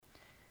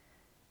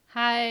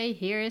Hi,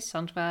 here is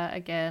Sandra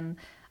again.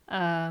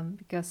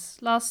 Because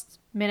last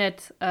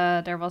minute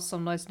there was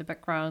some noise in the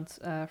background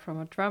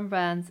from a drum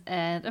band,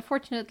 and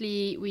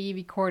unfortunately we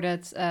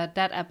recorded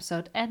that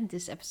episode and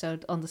this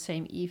episode on the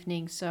same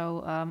evening.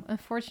 So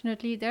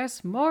unfortunately,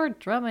 there's more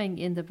drumming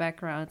in the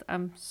background.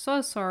 I'm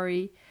so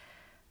sorry.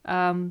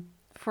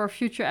 For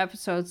future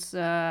episodes,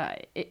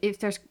 if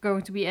there's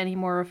going to be any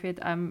more of it,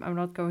 I'm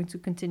not going to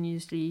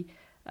continuously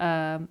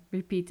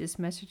repeat this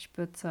message,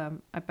 but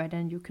by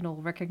then you can all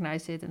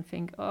recognize it and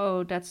think,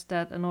 oh, that's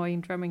that annoying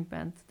drumming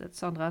band that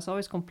Sandra is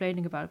always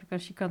complaining about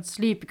because she can't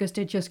sleep because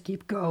they just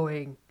keep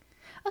going.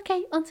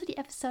 Okay, on to the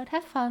episode.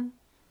 Have fun.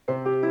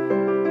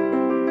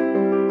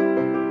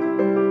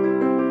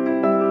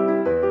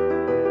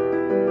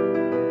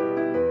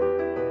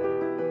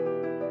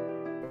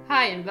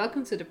 Hi, and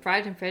welcome to the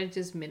Pride and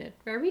Prejudice Minute,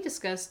 where we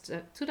discuss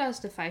the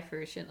 2005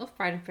 version of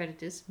Pride and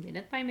Prejudice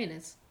minute by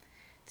minute.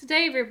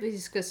 Today we'll be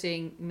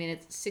discussing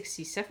minute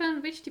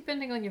 67, which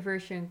depending on your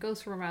version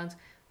goes from around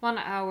 1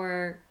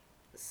 hour,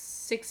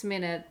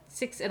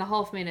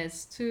 6.5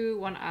 minutes to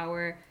 1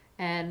 hour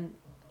and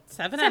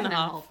seven and a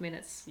half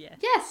minutes. Yeah.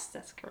 Yes,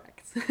 that's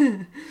correct.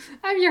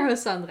 I'm your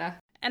host Sandra.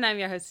 And I'm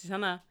your host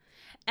Susanna.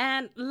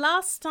 And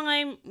last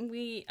time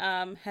we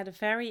had a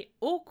very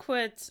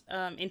awkward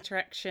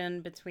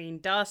interaction between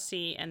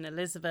Darcy and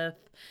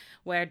Elizabeth,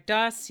 where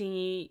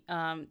Darcy,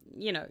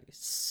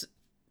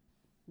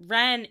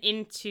 ran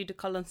into the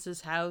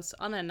Collins' house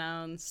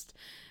unannounced,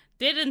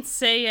 didn't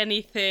say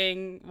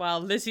anything while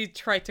Lizzie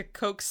tried to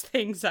coax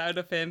things out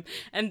of him,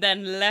 and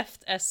then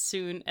left as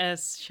soon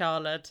as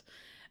Charlotte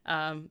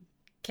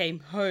came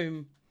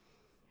home.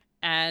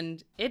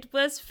 And it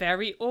was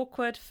very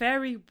awkward,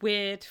 very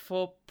weird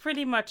for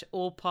pretty much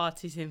all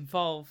parties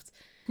involved.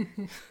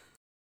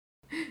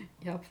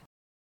 Yep.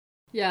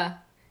 Yeah.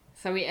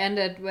 So we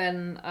ended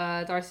when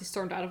Darcy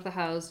stormed out of the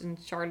house and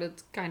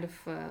Charlotte kind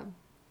of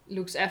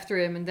looks after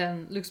him and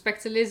then looks back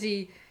to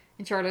Lizzie.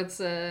 And Charlotte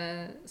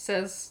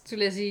says to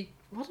Lizzie,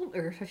 "What on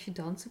earth have you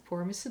done to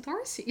poor Mr.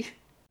 Darcy?"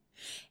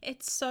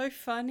 It's so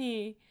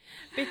funny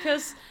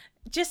because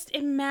just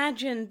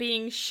imagine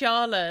being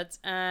Charlotte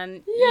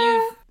and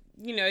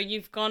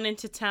you've gone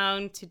into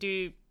town to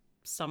do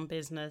some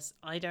business,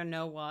 I don't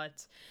know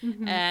what,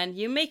 and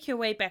you make your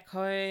way back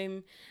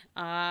home.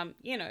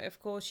 Of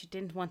course you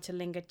didn't want to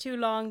linger too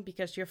long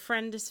because your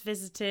friend is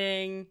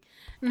visiting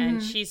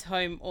and she's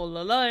home all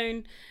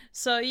alone.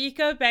 So you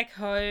go back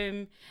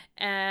home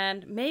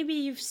and maybe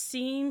you've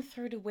seen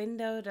through the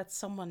window that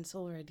someone's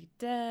already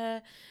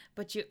there,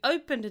 but you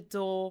open the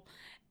door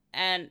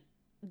and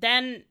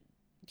then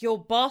your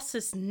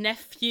boss's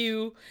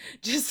nephew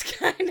just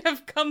kind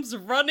of comes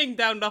running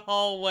down the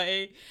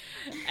hallway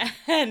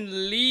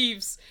and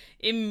leaves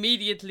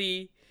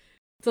immediately.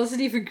 Doesn't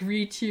even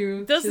greet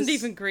you.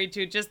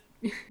 Just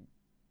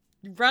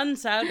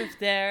runs out of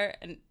there,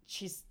 and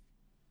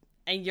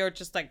you're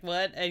just like,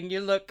 what? And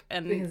you look,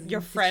 and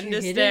your friend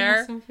is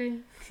there,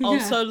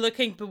 also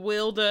looking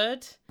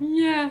bewildered.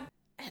 Yeah.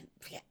 And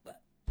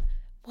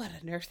what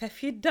on earth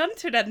have you done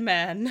to that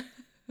man?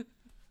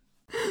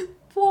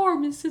 Poor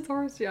Mr.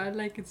 Darcy, I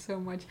like it so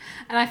much.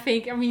 And I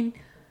think,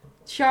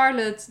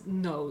 Charlotte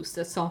knows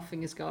that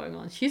something is going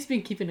on. She's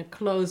been keeping a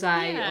close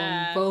eye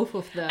on both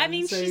of them.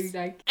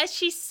 As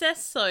she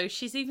says so,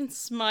 she's even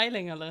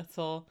smiling a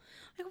little.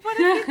 Like, what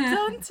have you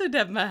done to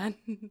that man?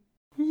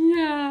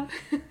 Yeah.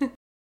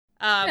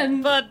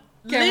 But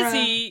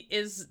Lizzie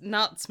is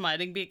not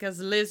smiling because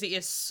Lizzie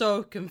is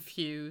so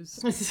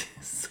confused.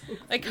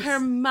 Like, her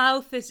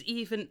mouth is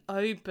even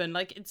open.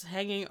 Like, it's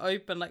hanging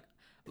open. Like,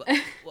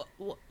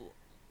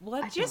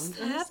 what just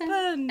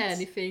happened?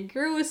 Anything.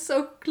 Girl is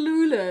so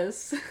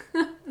clueless.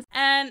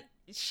 And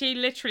she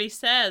literally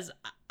says,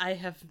 I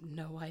have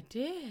no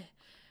idea.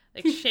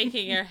 Like,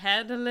 shaking her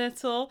head a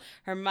little.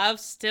 Her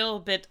mouth's still a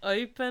bit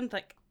open.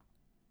 Like,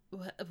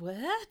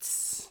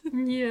 what?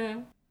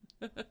 Yeah.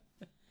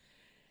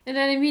 And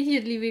then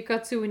immediately we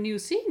got to a new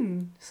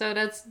scene. So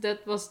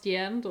that was the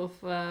end of,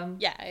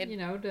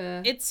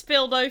 It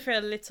spilled over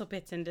a little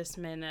bit in this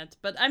minute.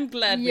 But I'm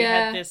glad we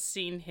had this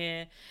scene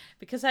here.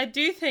 Because I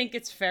do think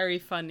it's very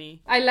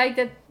funny. I like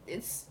that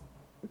it's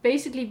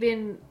basically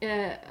been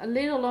a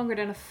little longer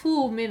than a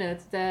full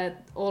minute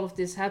that all of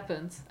this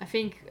happened. I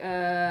think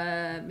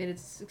minute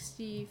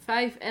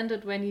 65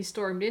 ended when he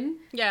stormed in.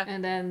 Yeah.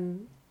 And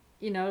then,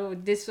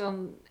 this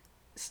one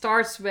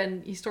starts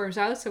when he storms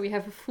out, so we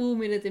have a full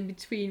minute in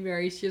between where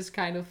he's just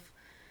kind of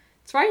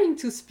trying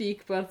to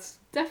speak but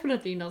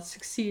definitely not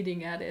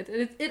succeeding at it.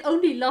 And it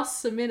only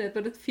lasts a minute,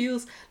 but it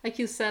feels like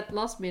you said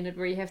last minute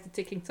where you have the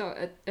ticking clock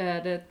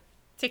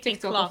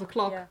of the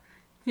clock.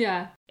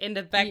 Yeah. In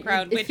the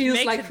background, it feels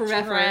makes like it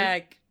forever.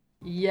 Drag.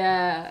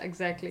 Yeah,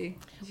 exactly.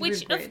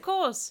 Which, of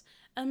course,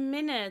 a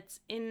minute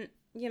in,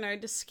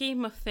 the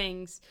scheme of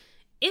things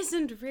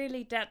isn't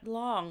really that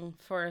long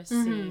for a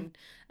scene.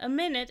 A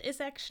minute is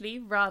actually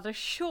rather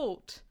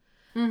short.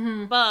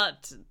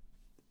 But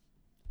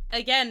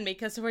again,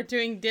 because we're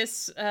doing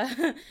this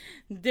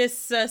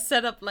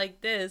setup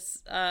like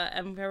this,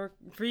 and we're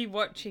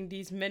rewatching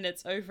these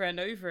minutes over and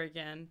over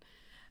again,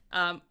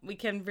 we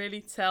can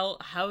really tell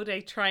how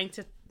they trying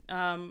to,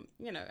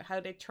 how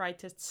they try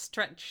to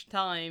stretch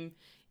time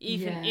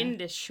even in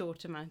this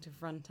short amount of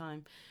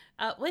runtime,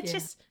 which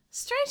is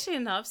strangely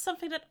enough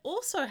something that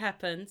also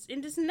happens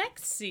in this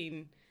next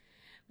scene,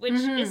 which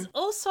is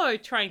also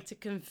trying to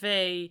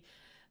convey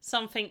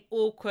something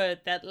awkward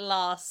that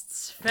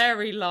lasts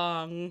very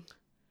long.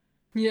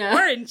 Yeah.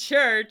 We're in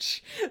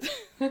church.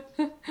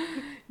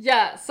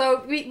 Yeah,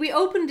 so we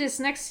open this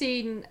next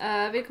scene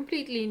with a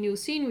completely new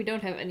scene. We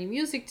don't have any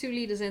music to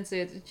lead us into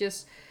it. It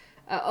just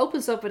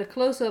opens up with a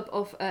close-up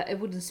of a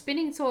wooden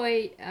spinning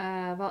toy,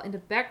 while in the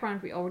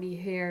background we already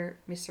hear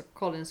Mr.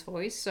 Collins'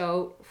 voice.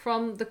 So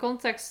from the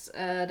context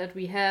that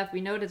we have, we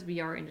know that we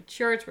are in the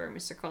church where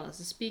Mr. Collins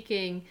is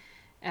speaking.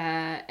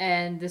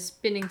 And the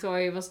spinning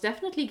toy was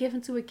definitely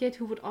given to a kid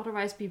who would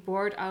otherwise be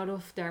bored out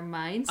of their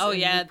minds. Oh,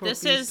 yeah,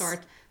 this is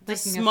the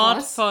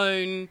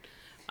smartphone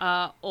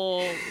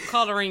or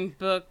coloring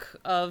book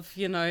of,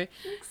 the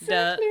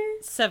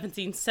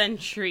 17th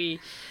century.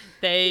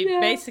 They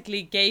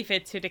basically gave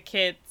it to the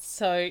kid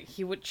so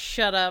he would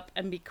shut up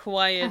and be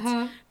quiet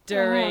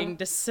during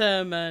the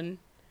sermon.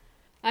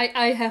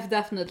 I have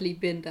definitely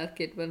been that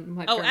kid when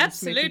my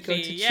parents made me go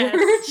to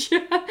church.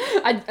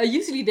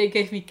 Usually they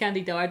gave me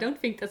candy, though. I don't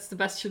think that's the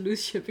best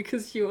solution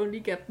because you only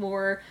get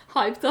more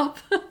hyped up.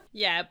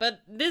 Yeah, but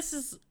this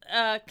is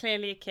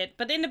clearly a kid.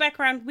 But in the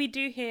background, we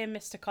do hear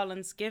Mr.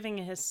 Collins giving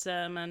his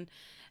sermon,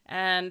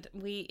 and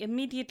we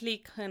immediately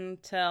can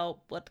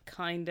tell what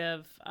kind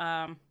of,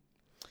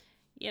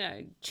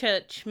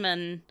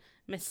 churchman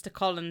Mr.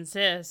 Collins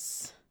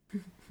is.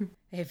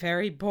 A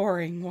very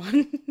boring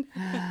one.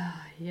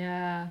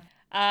 Yeah.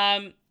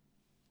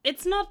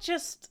 It's not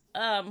just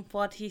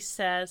what he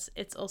says,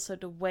 it's also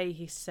the way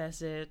he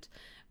says it,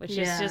 which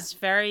is just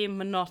very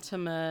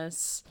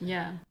monotonous.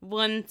 Yeah.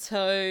 One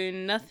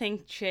tone,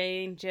 nothing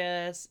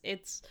changes.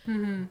 It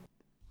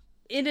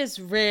is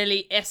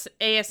really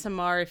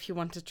ASMR if you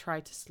want to try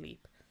to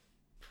sleep.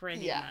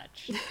 Pretty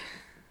much.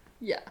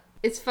 Yeah.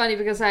 It's funny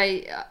because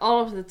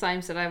all of the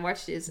times that I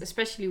watched this,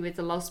 especially with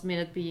the last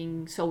minute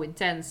being so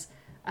intense,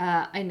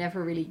 I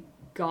never really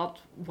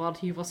got what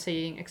he was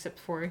saying except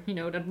for,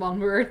 that one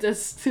word that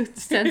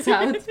stands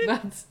out.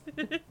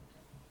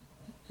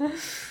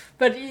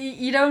 But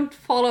you don't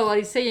follow what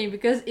he's saying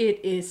because it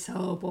is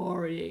so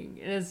boring.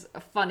 It is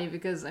funny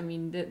because,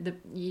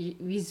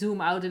 we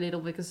zoom out a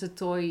little because the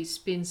toy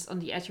spins on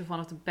the edge of one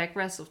of the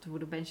backrests of the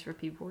wooden bench where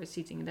people were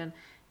sitting, and then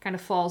kind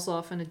of falls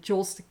off and it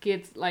jolts the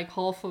kid like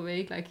half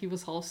awake, like he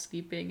was half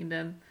sleeping, and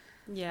then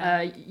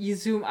you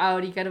zoom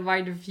out, you get a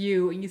wider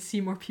view, and you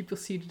see more people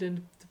seated,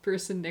 and the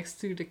person next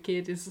to the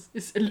kid is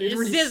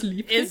literally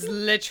sleeping. Is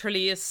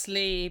literally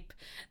asleep.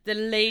 The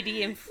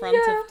lady in front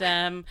of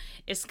them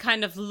is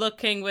kind of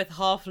looking with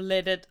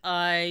half-lidded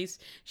eyes.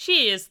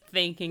 She is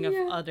thinking of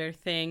other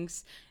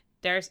things.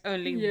 There's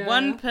only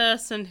one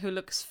person who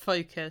looks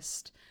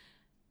focused,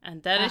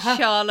 and that is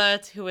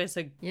Charlotte, who is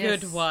a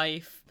good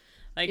wife.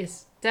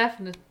 Yes,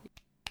 definitely.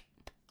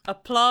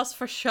 Applause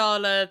for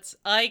Charlotte.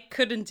 I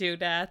couldn't do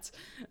that.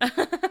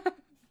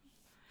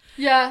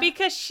 Yeah.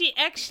 Because she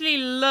actually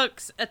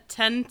looks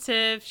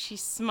attentive. She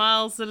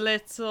smiles a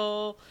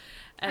little.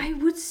 I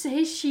would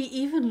say she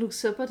even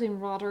looks up at him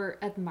rather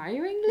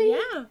admiringly.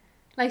 Yeah.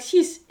 Like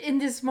she's, in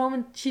this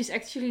moment, she's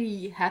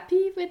actually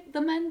happy with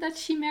the man that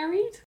she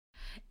married.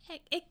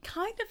 It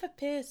kind of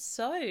appears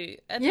so.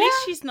 At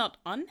least she's not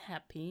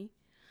unhappy.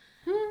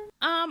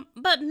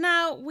 But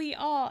now we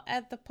are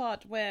at the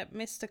part where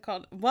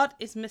what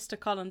is Mr.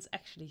 Collins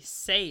actually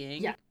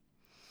saying? Yeah.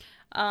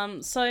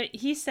 So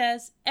he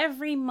says,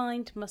 every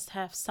mind must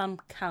have some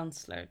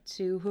counselor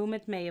to whom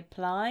it may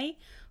apply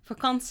for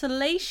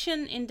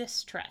consolation in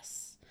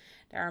distress.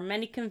 There are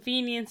many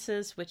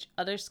conveniences which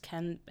others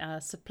can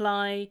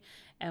supply,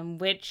 and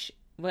which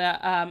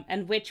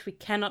we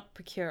cannot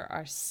procure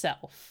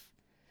ourselves.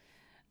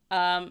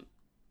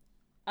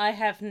 I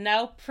have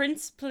now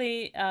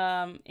principally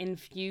in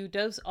view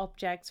those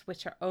objects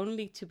which are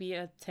only to be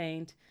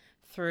obtained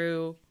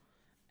through,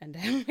 and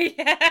then we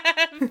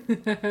have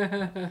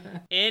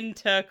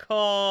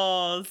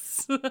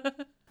intercourse.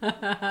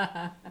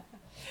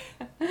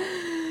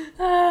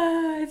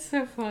 It's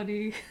so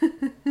funny.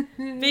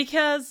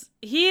 Because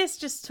he is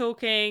just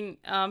talking,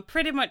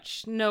 pretty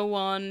much no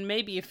one,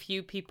 maybe a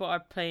few people are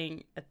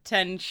paying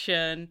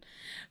attention,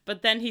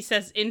 but then he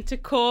says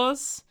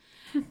intercourse.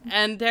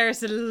 And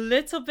there's a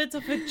little bit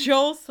of a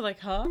jolt, like,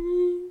 huh?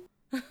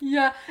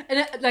 Yeah,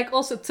 and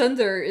also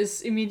thunder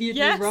is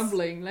immediately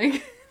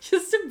rumbling,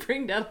 just to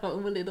bring that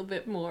home a little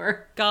bit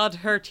more. God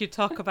heard you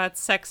talk about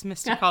sex,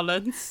 Mr.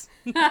 Collins.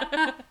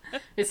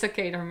 It's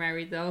okay, they're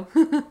married, though.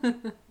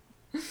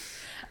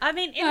 I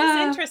mean, it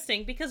is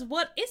interesting, because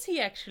what is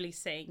he actually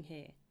saying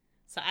here?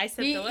 So I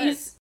said the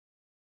words.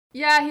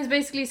 He's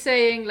basically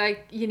saying,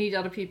 you need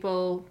other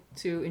people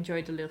to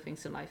enjoy the little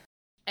things in life.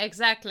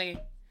 Exactly.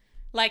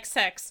 Like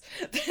sex.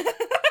 Like sex,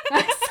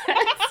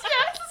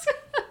 yes.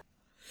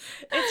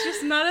 It's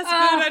just not as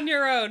good on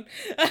your own.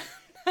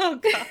 Oh,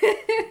 God.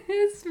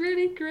 It's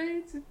really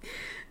great.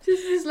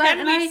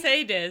 Can we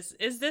say this?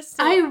 Is this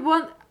so...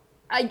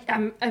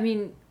 I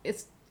mean,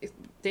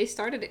 they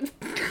started it.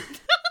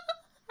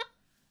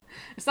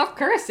 Stop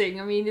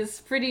cursing. I mean, it's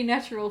a pretty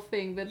natural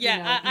thing, but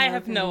I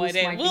have no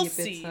idea. We'll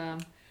see.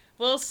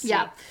 We'll see.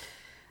 Yeah.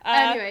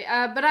 Anyway,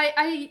 but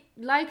I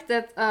like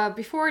that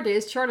before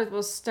this, Charlotte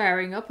was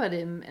staring up at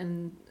him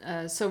and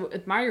so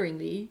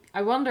admiringly.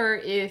 I wonder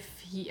if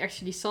he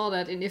actually saw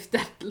that and if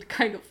that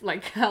kind of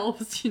like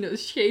helps,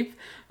 shape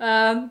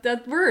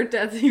that word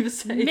that he was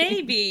saying.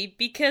 Maybe,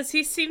 because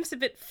he seems a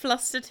bit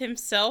flustered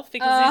himself,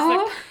 because he's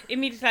like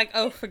immediately like,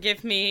 oh,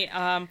 forgive me,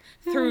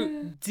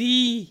 through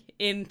the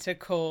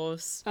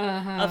intercourse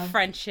of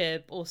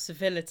friendship or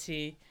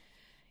civility.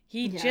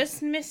 He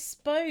just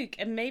misspoke,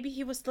 and maybe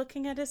he was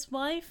looking at his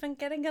wife and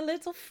getting a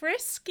little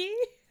frisky.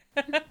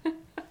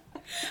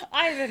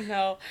 I don't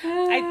know.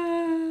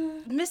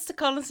 Mr.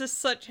 Collins is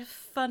such a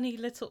funny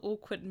little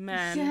awkward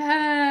man.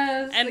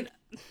 Yes.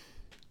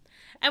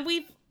 And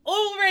we've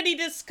already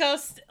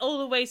discussed all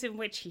the ways in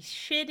which he's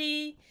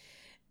shitty,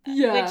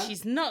 which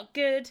he's not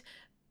good.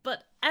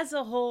 But as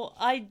a whole,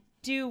 I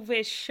do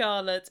wish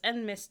Charlotte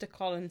and Mr.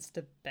 Collins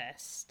the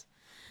best.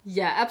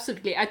 Yeah,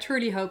 absolutely. I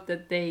truly hope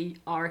that they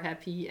are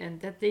happy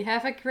and that they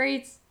have a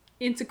great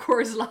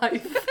intercourse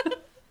life.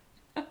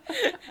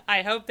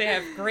 I hope they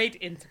have great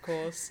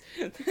intercourse.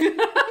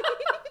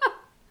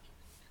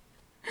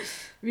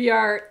 We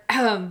are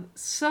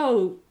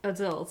so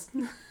adult.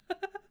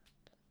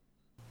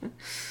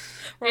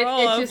 We're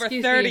all over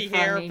 30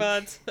 here,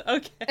 but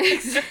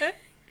okay.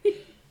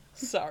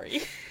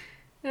 Sorry.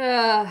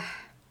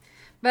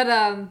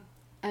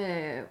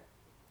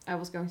 I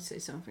was going to say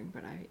something,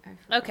 but I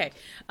forgot. Okay.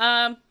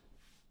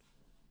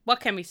 What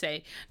can we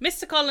say?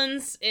 Mr.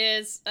 Collins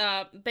is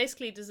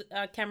basically the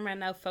camera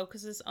now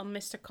focuses on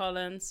Mr.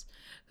 Collins,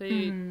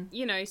 who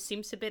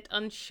seems a bit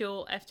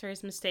unsure after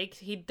his mistakes.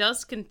 He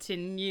does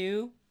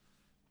continue,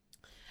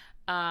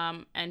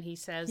 and he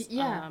says,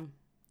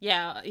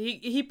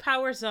 he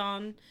powers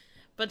on,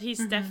 but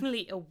he's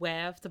definitely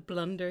aware of the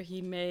blunder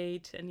he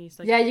made, and he's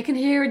like, you can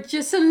hear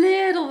just a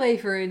little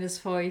waver in his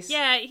voice.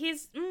 Yeah,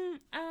 he's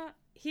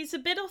a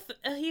bit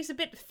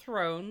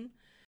thrown.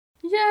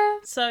 Yeah.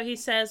 So he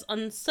says,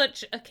 on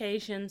such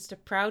occasions, the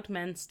proud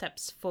man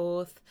steps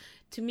forth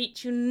to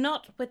meet you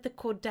not with the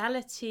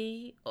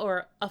cordiality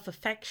or of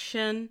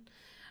affection,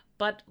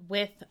 but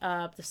with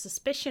the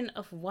suspicion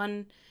of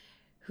one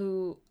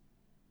who...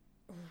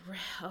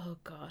 Oh,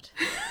 God.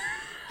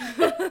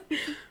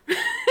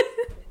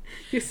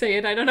 You say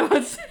it, I don't know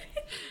what to say.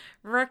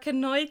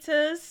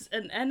 Reconnoiters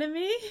an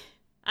enemy?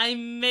 I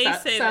may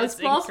say this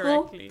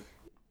possible. incorrectly.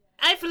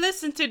 I've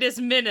listened to this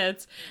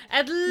minute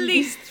at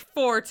least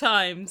 4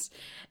 times.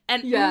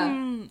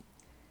 And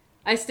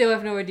I still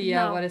have no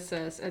idea what it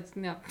says. It's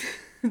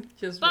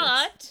just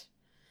But words.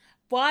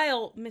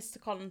 While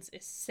Mr. Collins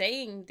is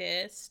saying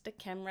this, the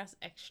camera's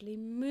actually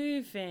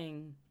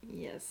moving.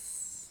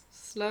 Yes.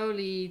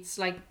 Slowly, it's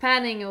like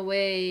panning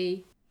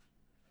away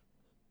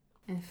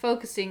and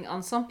focusing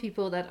on some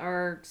people that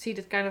are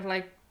seated kind of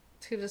like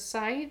to the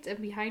side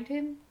and behind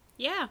him.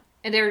 Yeah.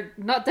 And they're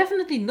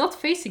definitely not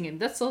facing him.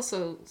 That's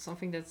also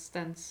something that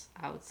stands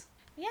out.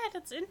 Yeah,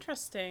 that's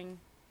interesting.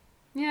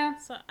 Yeah.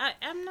 So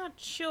I'm not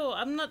sure.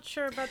 I'm not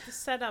sure about the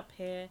setup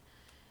here.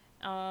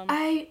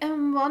 I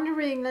am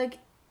wondering,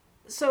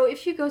 so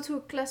if you go to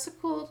a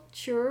classical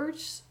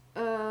church,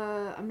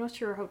 I'm not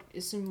sure how it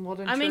is in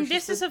modern churches. I mean,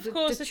 this is, of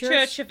course, the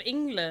Church of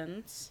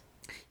England.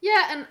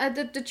 Yeah, and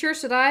the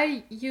church that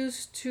I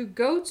used to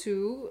go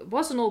to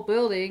was an old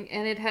building,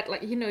 and it had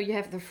you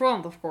have the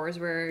front, of course,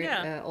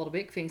 where all the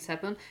big things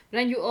happen. But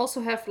then you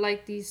also have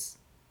these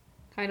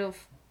kind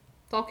of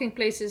talking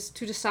places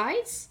to the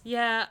sides.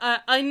 Yeah,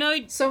 I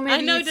know. So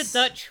I know the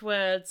Dutch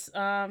words.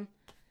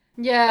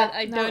 Yeah, but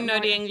I don't know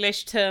the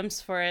English terms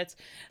for it.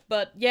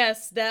 But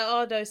yes, there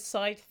are those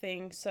side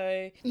things.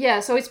 So yeah,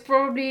 so it's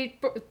probably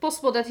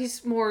possible that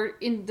he's more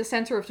in the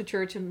center of the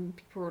church and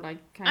people are kind of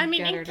gathered around. I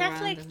mean, in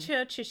Catholic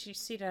churches you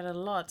see that a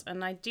lot,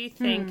 and I do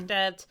think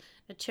that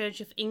the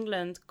Church of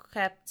England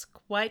kept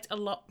quite a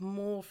lot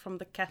more from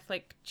the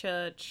Catholic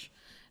Church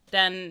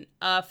than,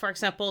 for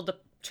example, the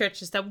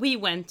churches that we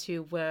went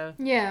to were.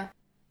 Yeah.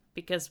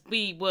 Because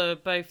we were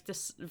both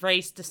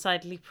raised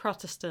decidedly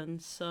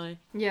Protestants, so.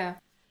 Yeah.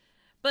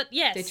 But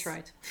yes. They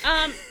tried.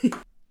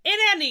 In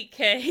any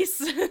case,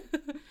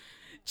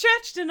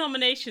 church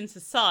denominations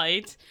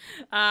aside,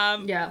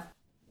 we're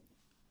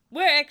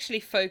actually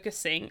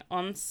focusing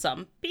on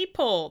some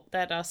people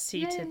that are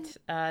seated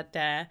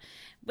there,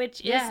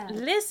 which is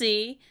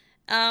Lizzie,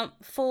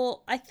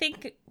 for, I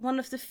think, one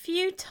of the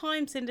few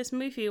times in this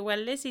movie where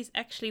Lizzie's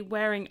actually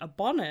wearing a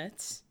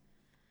bonnet.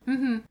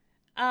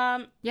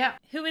 Mm-hmm.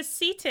 Who is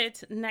seated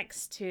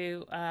next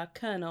to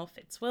Colonel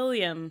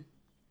Fitzwilliam.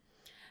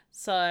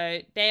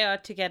 So they are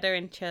together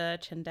in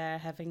church and they're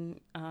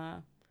having,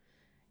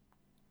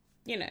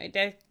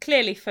 they're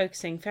clearly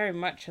focusing very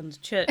much on the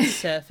church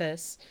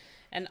service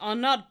and are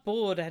not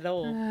bored at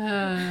all.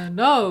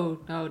 No,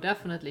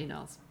 definitely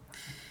not.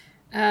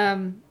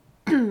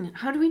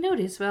 how do we know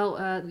this?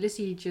 Well,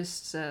 Lizzie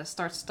just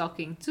starts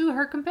talking to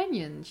her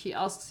companion. She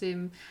asks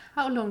him,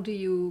 how long do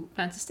you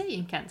plan to stay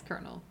in Kent,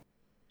 Colonel?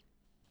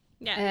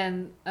 Yeah.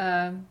 And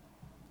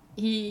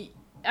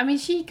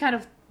she kind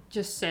of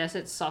just says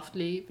it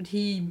softly, but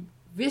he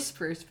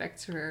whispers back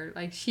to her.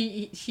 Like,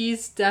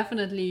 she's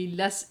definitely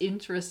less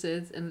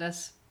interested and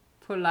less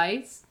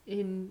polite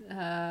in,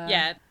 not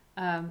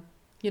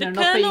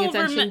paying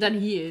attention than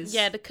he is.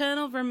 Yeah, the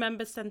Colonel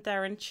remembers that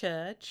they're in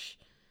church.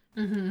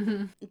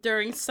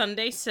 During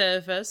Sunday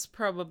service,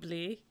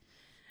 probably.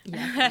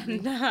 Yeah,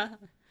 And,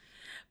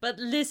 but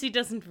Lizzie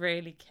doesn't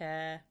really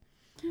care.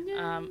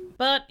 No.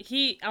 But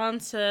he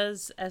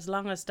answers, as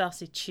long as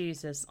Darcy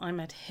chooses, I'm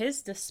at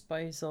his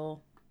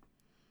disposal.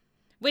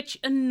 Which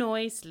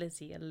annoys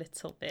Lizzie a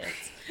little bit,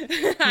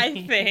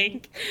 I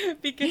think.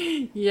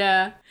 Because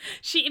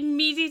she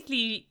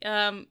immediately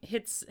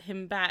hits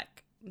him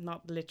back,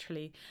 not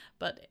literally,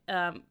 but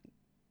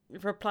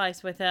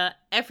replies with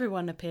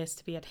everyone appears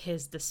to be at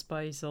his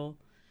disposal.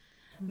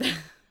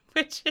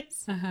 Which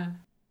is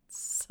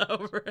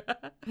so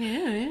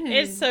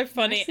it's so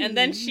funny. And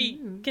then she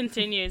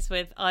continues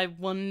with, I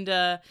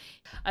wonder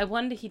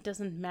he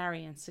doesn't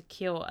marry and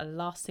secure a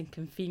lasting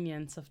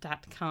convenience of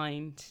that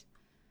kind.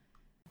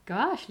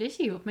 Gosh,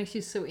 Lizzie, what makes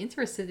you so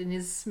interested in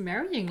his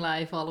marrying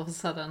life all of a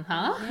sudden,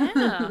 huh?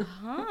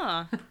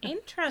 Yeah,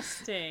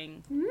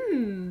 Interesting.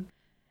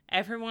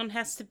 Everyone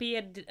has to be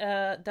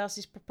at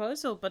Darcy's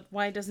proposal, but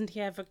why doesn't he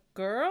have a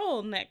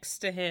girl next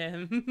to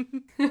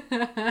him?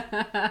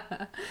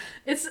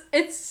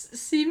 It's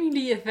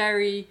seemingly a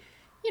very,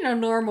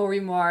 normal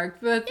remark,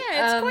 but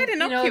yeah, it's quite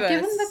innocuous.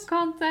 Given the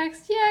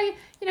context,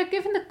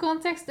 given the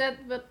context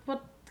but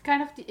what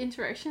kind of the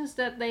interactions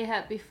that they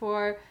had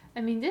before,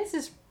 this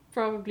is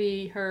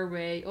probably her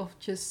way of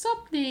just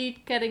subtly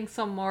getting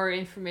some more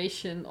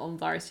information on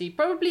Darcy.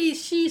 Probably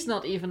she's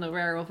not even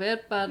aware of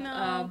it, but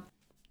no.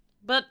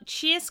 But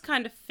she is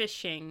kind of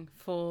fishing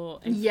for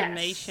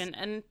information,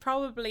 and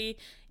probably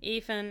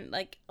even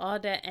like, are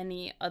there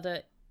any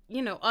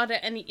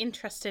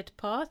interested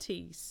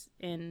parties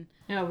in?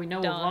 Yeah, we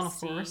know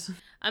Darcy? Of one, of course.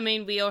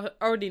 We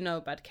already know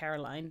about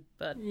Caroline,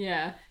 but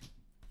yeah.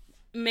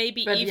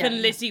 Maybe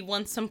Lizzie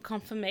wants some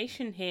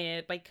confirmation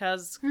here,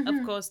 because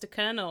of course the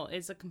Colonel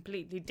is a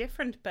completely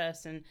different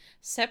person,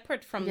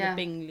 separate from the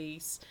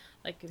Bingleys.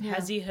 Like,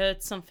 has he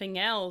heard something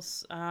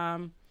else?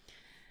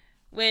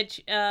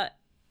 Which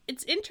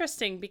it's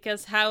interesting,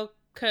 because how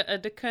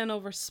the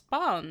Colonel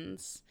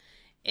responds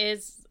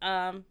is,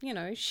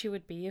 she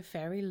would be a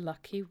very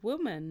lucky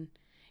woman.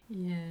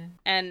 Yeah.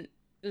 And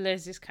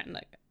Lizzie's kind of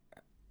like,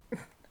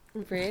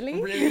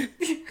 really? Really?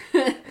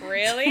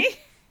 Really?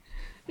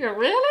 Yeah,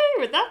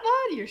 really? With that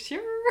one? You're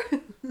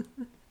sure?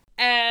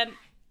 And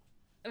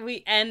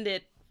we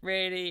ended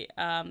really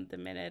the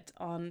minute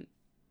on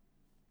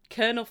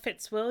Colonel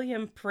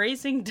Fitzwilliam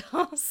praising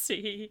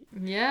Darcy.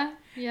 Yeah.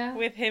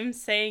 With him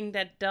saying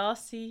that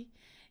Darcy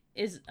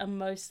is a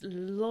most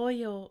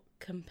loyal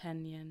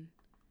companion.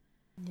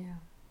 Yeah.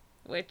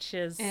 Which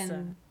is...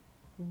 And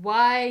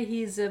why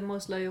he's the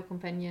most loyal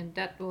companion,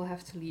 that we'll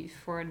have to leave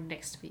for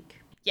next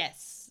week.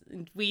 Yes.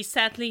 We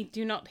sadly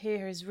do not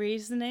hear his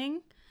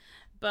reasoning,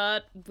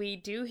 but we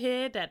do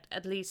hear that,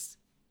 at least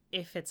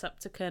if it's up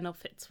to Colonel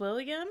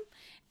Fitzwilliam,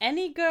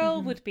 any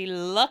girl would be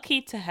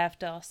lucky to have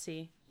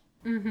Darcy.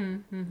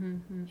 Hint,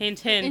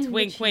 hint, In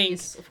wink, wink.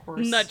 Is, of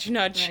course. Nudge,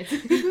 nudge. Right.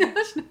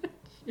 Nudge,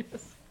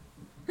 nudge.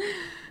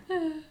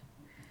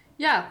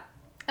 Yes.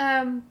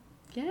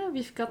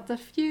 We've got a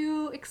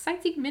few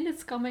exciting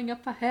minutes coming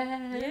up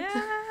ahead.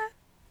 Yeah.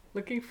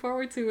 Looking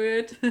forward to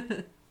it.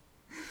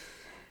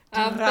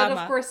 But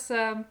of course,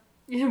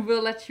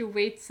 we'll let you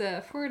wait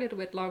for a little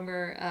bit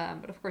longer.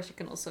 But of course, you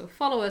can also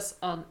follow us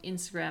on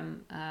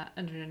Instagram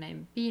under the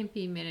name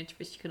BNP Minute,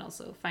 which you can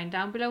also find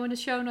down below in the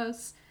show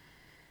notes.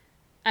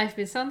 I've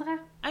been Sandra.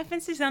 I've been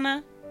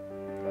Susanna.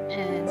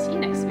 And see you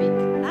next week.